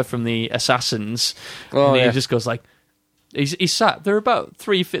rescues her from the assassins, and he just goes like, he's sat. They're about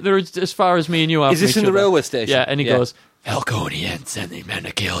 3 feet. They're as far as me and you are. Is this in the railway station? Yeah, and he goes, Helconian sending men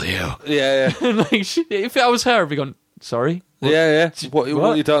to kill you. And like, if I was her, I'd be going, sorry. What? What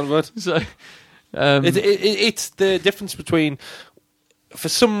are you talking about? So, it's the difference between. For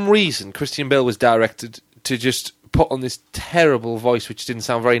some reason, Christian Bale was directed to just put on this terrible voice which didn't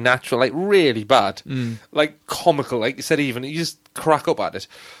sound very natural, like really bad, like comical, like you said, even. You just crack up at it.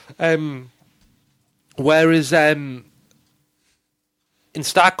 Whereas in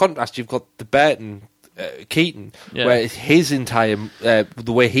stark contrast, you've got the Burton Keaton, where his entire,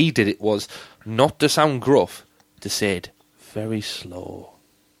 the way he did it was not to sound gruff, to say it very slow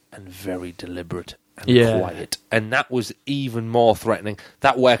and very deliberate. And quiet, and that was even more threatening.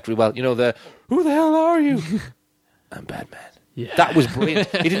 That worked really well. You know, who the hell are you? I'm Batman. That was brilliant.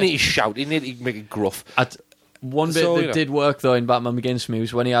 He didn't need to shout. He didn't need to make it gruff. One bit that did work though in Batman Begins for me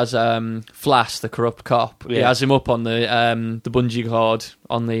was when he has Flash, the corrupt cop. He has him up on the bungee cord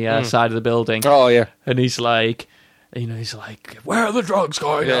on the side of the building. And he's like, where are the drugs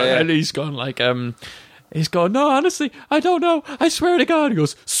going? And he's gone like, he's going, no, honestly, I don't know. I swear to God. He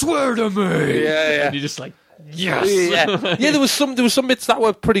goes, swear to me. And you're just like, yes. There was some bits that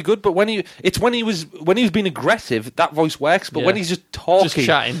were pretty good, but when he was being aggressive, that voice works. But when he's just talking, just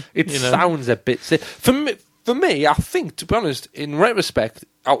chatting, it sounds a bit sick. For me, I think, to be honest, in retrospect,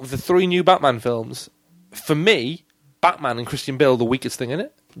 out of the 3 new Batman films, for me, Batman and Christian Bale are the weakest thing in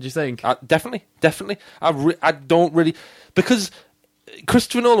it. Do you think? Definitely. I don't really, because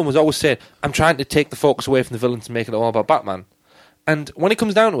Christopher Nolan was always saying, I'm trying to take the focus away from the villains and make it all about Batman. And when it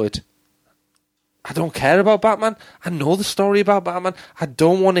comes down to it, I don't care about Batman. I know the story about Batman. I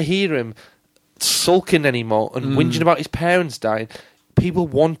don't want to hear him sulking anymore and whinging about his parents dying. People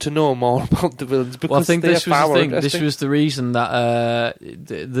want to know more about the villains because I think this was the thing. This was the reason that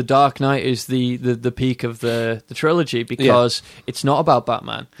the Dark Knight is the peak of the trilogy, because it's not about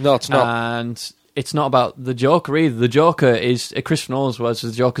Batman. No, it's not. And it's not about the Joker either. The Joker is, Christopher Nolan's words,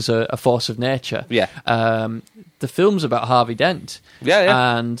 the Joker's a force of nature. The film's about Harvey Dent.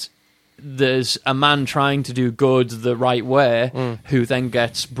 And there's a man trying to do good the right way who then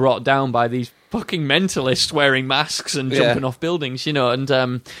gets brought down by these fucking mentalists wearing masks and jumping off buildings,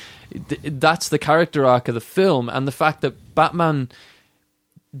 and that's the character arc of the film. And the fact that Batman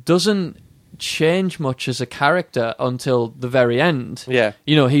doesn't change much as a character until the very end.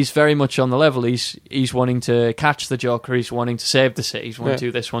 He's very much on the level. He's wanting to catch the Joker. He's wanting to save the city. He's wanting to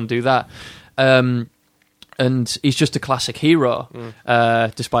do this, want to do that. And he's just a classic hero,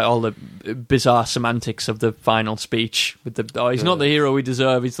 despite all the bizarre semantics of the final speech. With he's not the hero we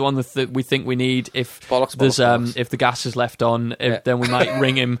deserve. He's the one that we think we need. If if the gas is left on, then we might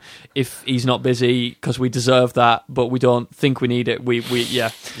ring him if he's not busy because we deserve that, but we don't think we need it.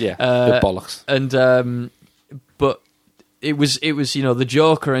 The bollocks. And but it was the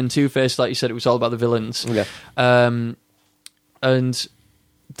Joker and Two-Face, like you said, it was all about the villains. And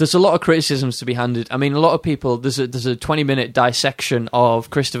there's a lot of criticisms to be handed. I mean, a lot of people, there's a 20-minute dissection of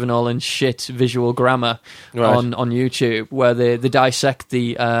Christopher Nolan's shit visual grammar on YouTube, where they dissect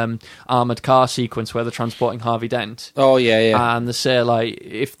the armoured car sequence where they're transporting Harvey Dent. And they say, like,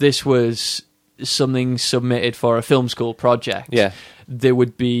 if this was something submitted for a film school project, there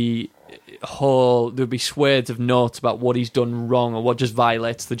would be swathes of notes about what he's done wrong or what just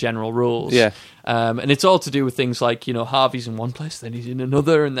violates the general rules. And it's all to do with things like, Harvey's in one place, then he's in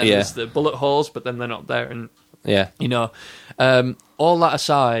another, and then there's the bullet holes, but then they're not there. And all that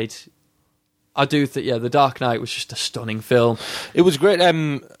aside, I do think The Dark Knight was just a stunning film. It was great.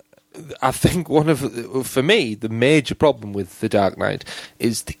 I think for me, the major problem with The Dark Knight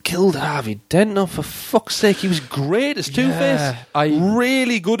is they killed Harvey Dent. Oh, for fuck's sake, he was great as Two-Face.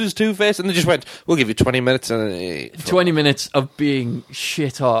 Really good as Two-Face. And they just went, we'll give you 20 minutes. 20 minutes of being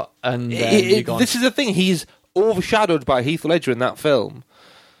shit hot, and then you're gone. This is the thing, he's overshadowed by Heath Ledger in that film.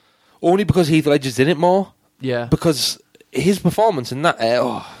 Only because Heath Ledger's in it more. Yeah. Because his performance in that...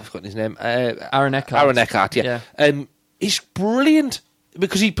 I've forgotten his name. Aaron Eckhart. Aaron Eckhart, yeah. He's brilliant.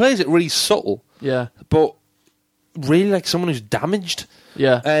 Because he plays it really subtle, but really like someone who's damaged.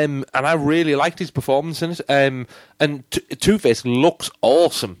 Yeah. And I really liked his performance in it. And Two-Face looks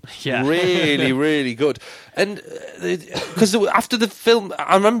awesome. Yeah. Really, really good. And because after the film,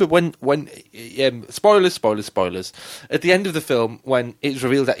 I remember when spoilers. At the end of the film, when it's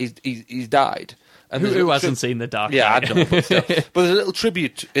revealed that he's died. And who hasn't seen The Dark Knight? Yeah, I know. But there's a little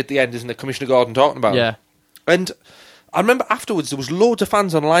tribute at the end, isn't there? Commissioner Gordon talking about it. And I remember afterwards there was loads of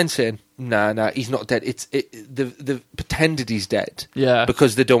fans online saying, "Nah, he's not dead. They've pretended he's dead,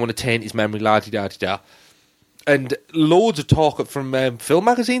 because they don't want to taint his memory." La-di-da-di-da. And loads of talk from film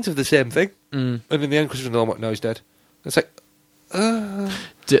magazines of the same thing. And in the end, Christopher Nolan went, "No, he's dead." It's like,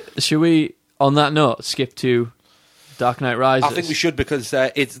 should we, on that note, skip to Dark Knight Rises? I think we should, because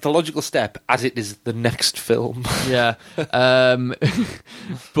it's the logical step, as it is the next film. Yeah,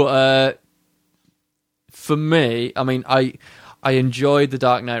 but. For me, I mean, I enjoyed The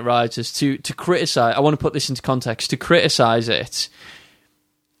Dark Knight Rises. To criticise, I want to put this into context. To criticise it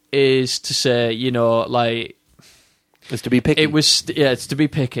is to say, like... It's to be picky. It's to be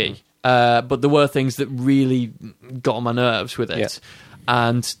picky. But there were things that really got on my nerves with it. Yeah.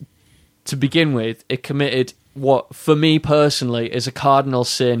 And to begin with, it committed what, for me personally, is a cardinal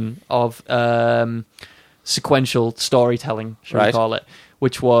sin of sequential storytelling, shall we call it,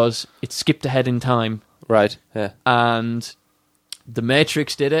 which was it skipped ahead in time. Right, yeah. And The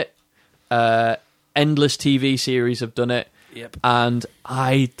Matrix did it. Endless TV series have done it. Yep. And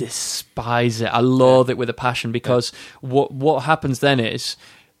I despise it. I loathe it with a passion, because what happens then is,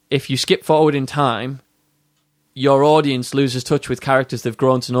 if you skip forward in time, your audience loses touch with characters they've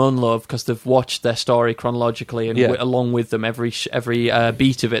grown to know and love because they've watched their story chronologically and along with them every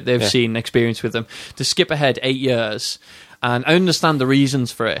beat of it they've seen and experienced with them. To skip ahead 8 years... And I understand the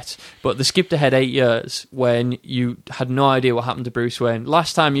reasons for it, but they skipped ahead 8 years when you had no idea what happened to Bruce Wayne.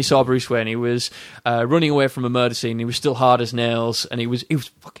 Last time you saw Bruce Wayne, he was running away from a murder scene. He was still hard as nails, and he was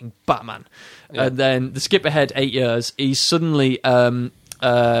fucking Batman. Yeah. And then the skip ahead 8 years, he's suddenly what's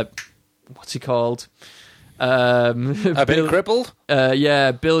he called? A bit crippled.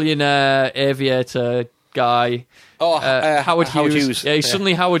 Billionaire aviator guy. Howard Hughes. Yeah, he's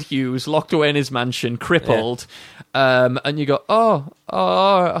suddenly Howard Hughes, locked away in his mansion, crippled. And you go,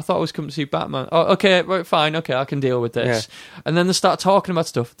 I thought I was coming to see Batman. Oh, okay, right, fine, okay, I can deal with this. Yeah. And then they start talking about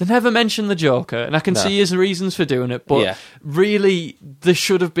stuff. They never mention the Joker, and I can see his reasons for doing it, but really, there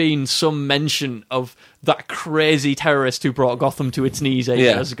should have been some mention of that crazy terrorist who brought Gotham to its knees 8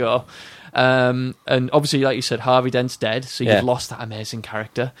 years ago. And obviously, like you said, Harvey Dent's dead, so you've lost that amazing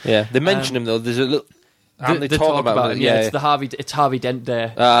character. Yeah, they mention him, though. There's a little... They talk about him. Yeah, it's Harvey Dent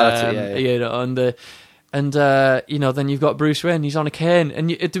Day. That's it, then you've got Bruce Wayne. He's on a cane, and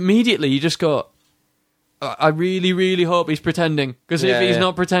immediately you just go, "I really, really hope he's pretending, because if he's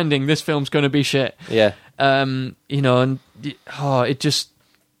not pretending, this film's going to be shit." Yeah.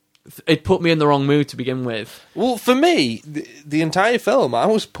 It put me in the wrong mood to begin with. Well, for me, the entire film, I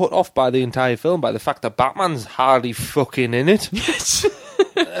was put off by the entire film by the fact that Batman's hardly fucking in it. Yes.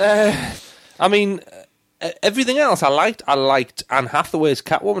 I mean. Everything else I liked. I liked Anne Hathaway's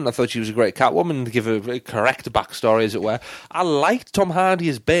Catwoman. I thought she was a great Catwoman, to give a correct backstory, as it were. I liked Tom Hardy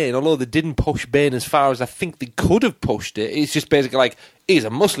as Bane, although they didn't push Bane as far as I think they could have pushed it. It's just basically like, he's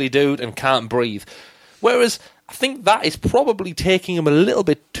a muscly dude and can't breathe. Whereas I think that is probably taking him a little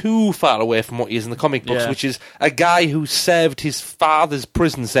bit too far away from what he is in the comic books, which is a guy who served his father's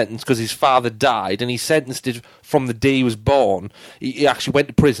prison sentence because his father died, and he sentenced it from the day he was born. He actually went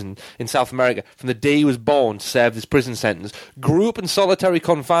to prison in South America from the day he was born to serve his prison sentence. Grew up in solitary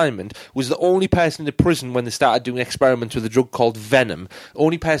confinement, was the only person in the prison when they started doing experiments with a drug called Venom.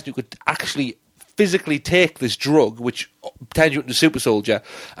 Only person who could actually physically take this drug, which turns you into a super soldier,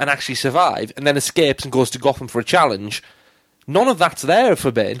 and actually survive, and then escapes and goes to Gotham for a challenge. None of that's there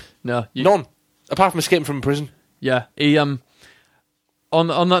for Bane. No. None. Apart from escaping from prison. Yeah. He, on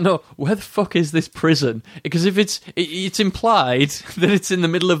that note, where the fuck is this prison? Because if it's implied that it's in the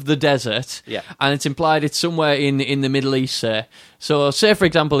middle of the desert, and it's implied it's somewhere in the Middle East, say. So, say for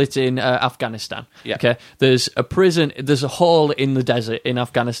example, it's in Afghanistan. Yeah. Okay, there's a prison. There's a hole in the desert in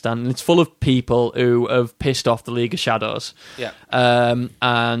Afghanistan, and it's full of people who have pissed off the League of Shadows. Yeah.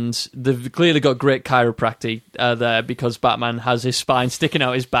 And they've clearly got great chiropractic there because Batman has his spine sticking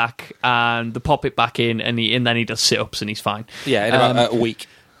out his back, and they pop it back in, and then he does sit-ups, and he's fine. Yeah, in about a week.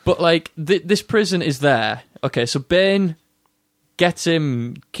 But like this prison is there. Okay, so Bane gets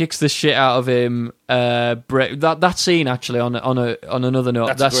him, kicks the shit out of him. That scene actually on another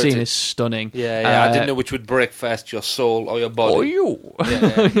note, that scene is stunning. Yeah. I didn't know which would break first, your soul or your body. Or you.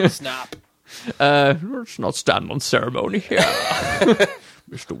 Yeah. Snap. Let's not stand on ceremony here,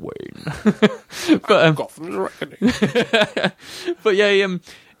 Mr. Wayne. But Gotham's reckoning. but yeah,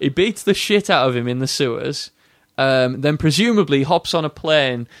 he beats the shit out of him in the sewers. Then presumably hops on a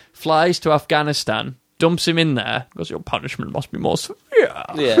plane, flies to Afghanistan, dumps him in there, goes, your punishment must be more severe.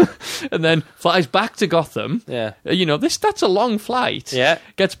 Yeah. And then flies back to Gotham. Yeah. That's a long flight. Yeah.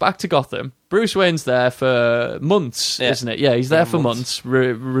 Gets back to Gotham. Bruce Wayne's there for months, isn't it? Yeah, he's there for months,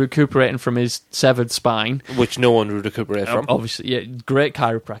 recuperating from his severed spine. Which no one would recuperate from. Obviously, yeah, great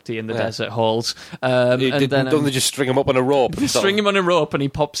chiropractic in the desert halls. Don't they just string him up on a rope? String him on a rope and he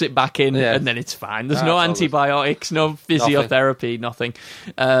pops it back in, and then it's fine. There's no antibiotics, no physiotherapy, nothing.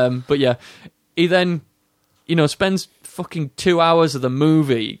 But yeah, he then, spends fucking 2 hours of the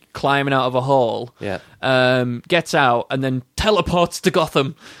movie climbing out of a hole. Yeah. Gets out and then teleports to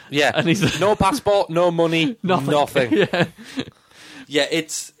Gotham. Yeah. And he's no passport, no money, nothing. Yeah. Yeah,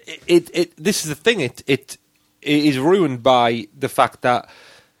 this is the thing. It is ruined by the fact that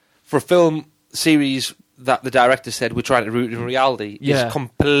for a film series that the director said we're trying to root in reality is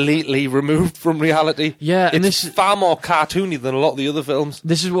completely removed from reality. Yeah, and it's far more cartoony than a lot of the other films.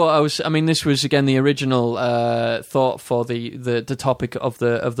 This is what this was again the original thought for the topic of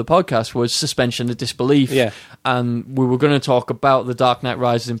the podcast was suspension of disbelief. Yeah, and we were going to talk about The Dark Knight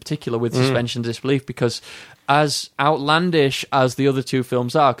Rises in particular with suspension of disbelief because as outlandish as the other two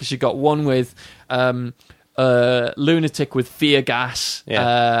films are, because you got one with lunatic with fear gas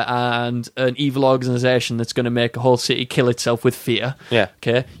and an evil organisation that's going to make a whole city kill itself with fear. Yeah.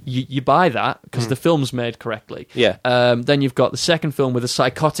 Okay. You buy that because the film's made correctly. Yeah. Then you've got the second film where the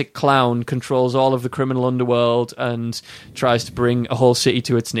psychotic clown controls all of the criminal underworld and tries to bring a whole city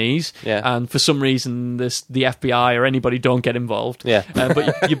to its knees. Yeah. And for some reason, the FBI or anybody don't get involved. Yeah.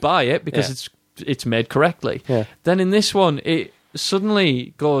 But you buy it because it's made correctly. Yeah. Then in this one, it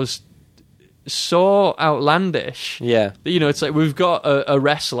suddenly goes so outlandish. Yeah. It's like we've got a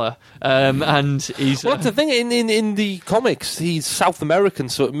wrestler and he's... Well, that's the thing. In the comics, he's South American,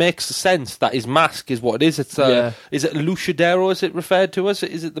 so it makes sense that his mask is what it is. It's Is it luchadero, is it referred to as?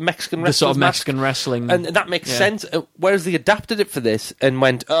 Is it the Mexican wrestling? The sort of Mexican wrestling. And that makes sense. Whereas they adapted it for this and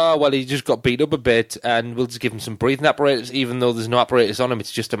went, he just got beat up a bit and we'll just give him some breathing apparatus, even though there's no apparatus on him,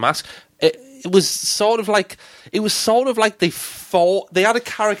 it's just a mask. It was sort of like they thought they had a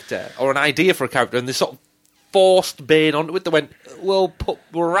character or an idea for a character, and they sort of forced Bane onto it. They went, we'll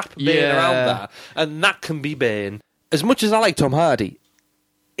wrap Bane around that, and that can be Bane. As much as I like Tom Hardy,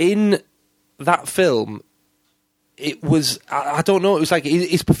 in that film, it was I don't know. It was like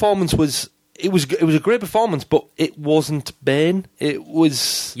his performance was it was a great performance, but it wasn't Bane. It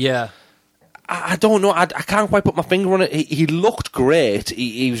was I don't know. I can't quite put my finger on it. He looked great.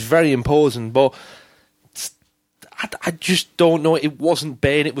 He was very imposing, but I just don't know. It wasn't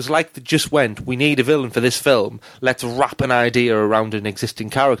Bane. It was like they just went, we need a villain for this film. Let's wrap an idea around an existing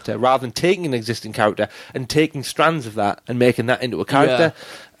character, rather than taking an existing character and taking strands of that and making that into a character.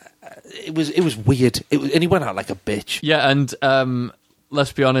 Yeah. It was weird. And he went out like a bitch. Yeah, and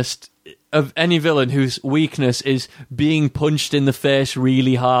let's be honest, of any villain whose weakness is being punched in the face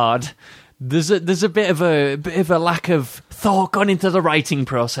really hard, there's a bit of a lack of thought gone into the writing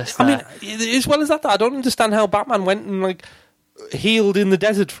process there. I mean, as well as that, I don't understand how Batman went and healed in the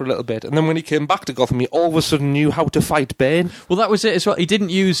desert for a little bit, and then when he came back to Gotham, he all of a sudden knew how to fight Bane. Well, that was it as well. He didn't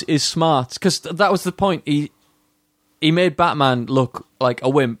use his smarts because that was the point. He made Batman look like a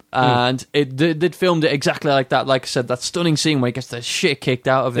wimp, and they'd filmed it exactly like that. Like I said, that stunning scene where he gets the shit kicked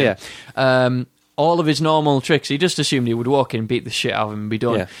out of him. Yeah. All of his normal tricks, he just assumed he would walk in and beat the shit out of him and be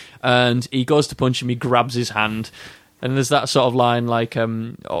done. Yeah. And he goes to punch him, he grabs his hand, and there's that sort of line like,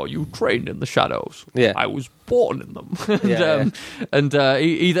 you trained in the shadows. Yeah. I was born in them.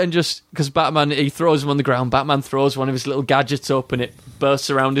 He then just, because Batman, he throws him on the ground, Batman throws one of his little gadgets up and it bursts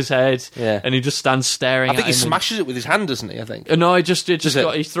around his head, and he just stands staring at him. I think he smashes it with his hand, doesn't he, I think? No, he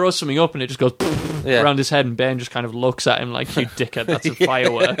throws something up and it just goes around his head, and Bane just kind of looks at him like, you dickhead, that's a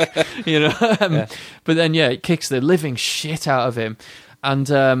firework. But then, it kicks the living shit out of him.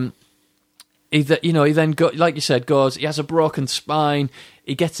 And he then like you said, goes. He has a broken spine.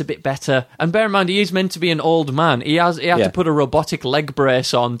 He gets a bit better, and bear in mind he is meant to be an old man. He had to put a robotic leg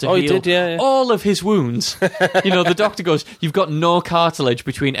brace on to heal all of his wounds. The doctor goes, "You've got no cartilage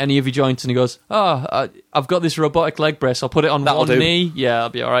between any of your joints," and he goes, I've got this robotic leg brace. I'll put it on one knee. Yeah, I'll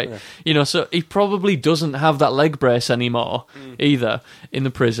be all right. Yeah. So he probably doesn't have that leg brace anymore either in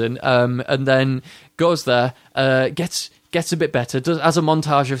the prison, and then goes there, gets a bit better, has a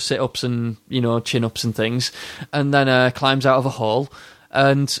montage of sit-ups and chin-ups and things, and then climbs out of a hole.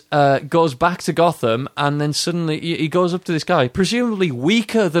 And goes back to Gotham, and then suddenly he goes up to this guy, presumably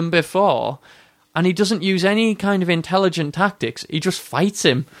weaker than before, and he doesn't use any kind of intelligent tactics. He just fights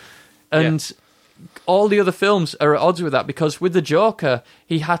him. And all the other films are at odds with that, because with the Joker,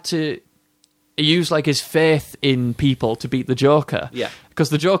 he had to use like his faith in people to beat the Joker. Yeah. Because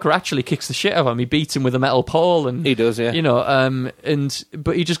the Joker actually kicks the shit out of him. He beats him with a metal pole, and he does, yeah.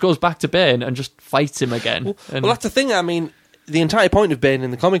 But he just goes back to Bane and just fights him again. Well, that's the thing. I mean, the entire point of Bane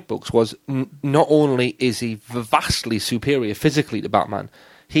in the comic books was not only is he vastly superior physically to Batman,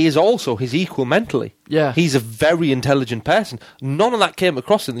 he is also his equal mentally. Yeah. He's a very intelligent person. None of that came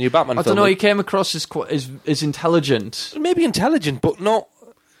across in the new Batman film. I don't know, he came across as intelligent. Maybe intelligent, but not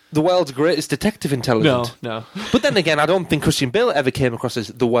the world's greatest detective intelligent. No. But then again, I don't think Christian Bale ever came across as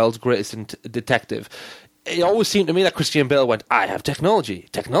the world's greatest detective. It always seemed to me that Christian Bale went, I have technology.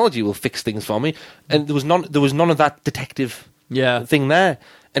 Technology will fix things for me. And there was none of that detective thing there.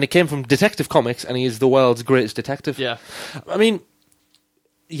 And it came from Detective Comics, and he is the world's greatest detective. Yeah. I mean,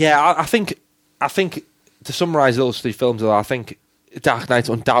 I think to summarise those three films, though, I think Dark Knight's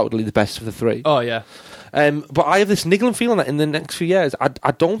undoubtedly the best of the three. Oh, yeah. But I have this niggling feeling that in the next few years,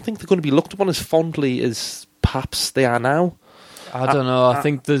 I don't think they're going to be looked upon as fondly as perhaps they are now. I don't know. I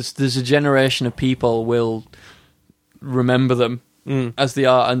think there's a generation of people will remember them as they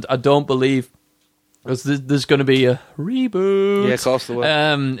are, and I don't believe there's going to be a reboot. Yeah, of course there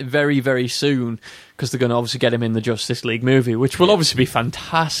will. Very, very soon, because they're going to obviously get him in the Justice League movie, which will obviously be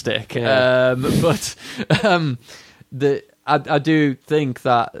fantastic. Yeah. I do think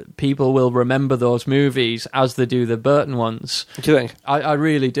that people will remember those movies as they do the Burton ones. Do you think? I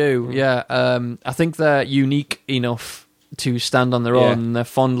really do, yeah. I think they're unique enough to stand on their own, and they're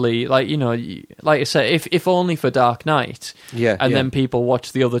fondly, like I say, if only for Dark Knight, then people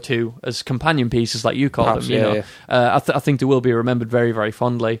watch the other two as companion pieces, like you call them. I think they will be remembered very, very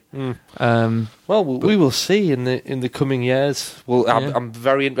fondly. Well, we will see in the coming years. Well, I'm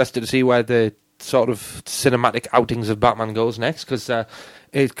very interested to see where the sort of cinematic outings of Batman goes next, because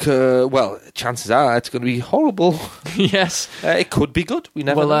chances are it's going to be horrible. Yes. It could be good. We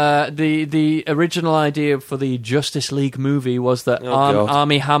never know. The original idea for the Justice League movie was that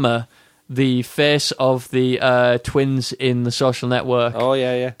Armie Hammer, the face of the twins in The Social Network,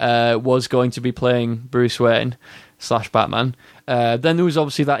 was going to be playing Bruce Wayne / Batman. Then there was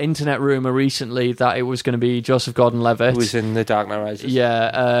obviously that internet rumour recently that it was going to be Joseph Gordon-Levitt, who was in The Dark Knight Rises.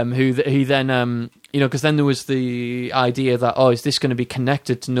 Yeah, he then because then there was the idea that is this going to be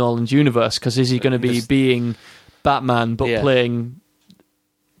connected to Nolan's universe? Because is he going to be being Batman but playing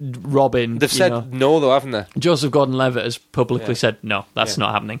Robin? They've said no, though, haven't they? Joseph Gordon-Levitt has publicly said no, that's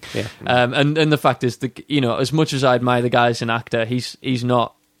not happening. Yeah. And the fact is that as much as I admire the guy as an actor, he's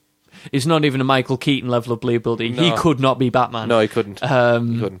not. He's not even a Michael Keaton level of believability. No. He could not be Batman. No, he couldn't. He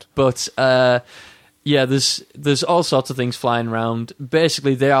couldn't. But there's all sorts of things flying around.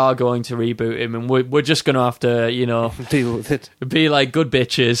 Basically, they are going to reboot him, and we're just going to have to, deal with it. Be like good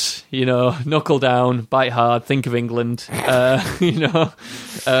bitches, knuckle down, bite hard, think of England. It's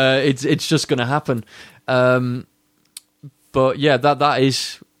just going to happen. But yeah, that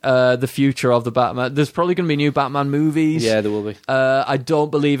is. The future of the Batman. There's probably going to be new Batman movies. Yeah, there will be. I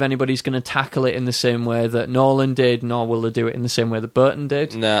don't believe anybody's going to tackle it in the same way that Nolan did, nor will they do it in the same way that Burton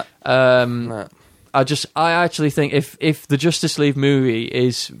did. Nah. I actually think if the Justice League movie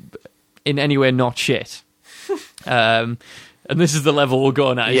is in any way not shit, and this is the level we're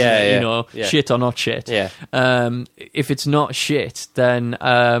going at, shit or not shit. Yeah. If it's not shit, then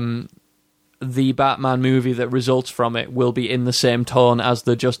the Batman movie that results from it will be in the same tone as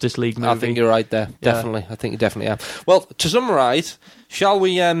the Justice League movie. I think you're right there. Definitely. I think you definitely are. Well, to summarise, shall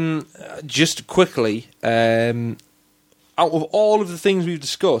we just quickly, out of all of the things we've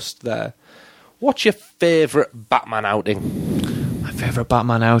discussed there, what's your favourite Batman outing? My favourite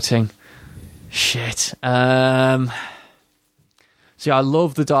Batman outing? Shit. See, I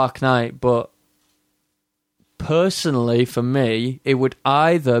love The Dark Knight, but personally, for me, it would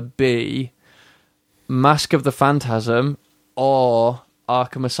either be Mask of the Phantasm or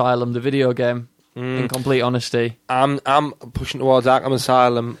Arkham Asylum, the video game. In complete honesty, I'm pushing towards Arkham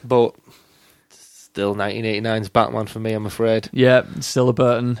Asylum, but Still 1989's Batman for me, I'm afraid. Yeah, still a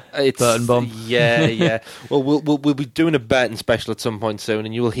Burton bum. Yeah. Well, we'll be doing a Burton special at some point soon,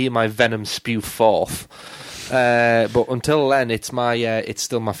 and you will hear my venom spew forth. But until then, it's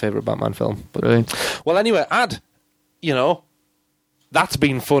still my favourite Batman film. But, Brilliant. Well, anyway, that's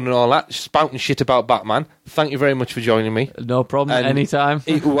been fun and all that, spouting shit about Batman. Thank you very much for joining me. No problem, And anytime.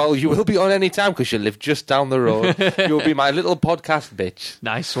 Well, you will be on any time because you live just down the road. You'll be my little podcast bitch.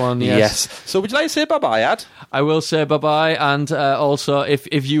 Nice one, yes. So would you like to say bye-bye, Ad? I will say bye-bye, and also, if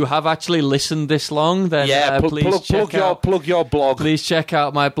you have actually listened this long, then please plug your blog. Please check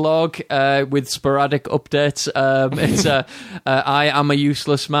out my blog with sporadic updates. It's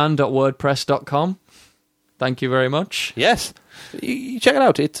IamAuselessman.wordpress.com. Thank you very much. Yes. You check it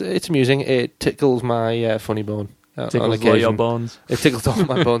out. It's amusing. It tickles my funny bone. Tickles all your bones. It tickles all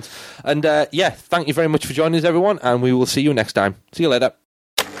my bones. And thank you very much for joining us, everyone, and we will see you next time. See you later.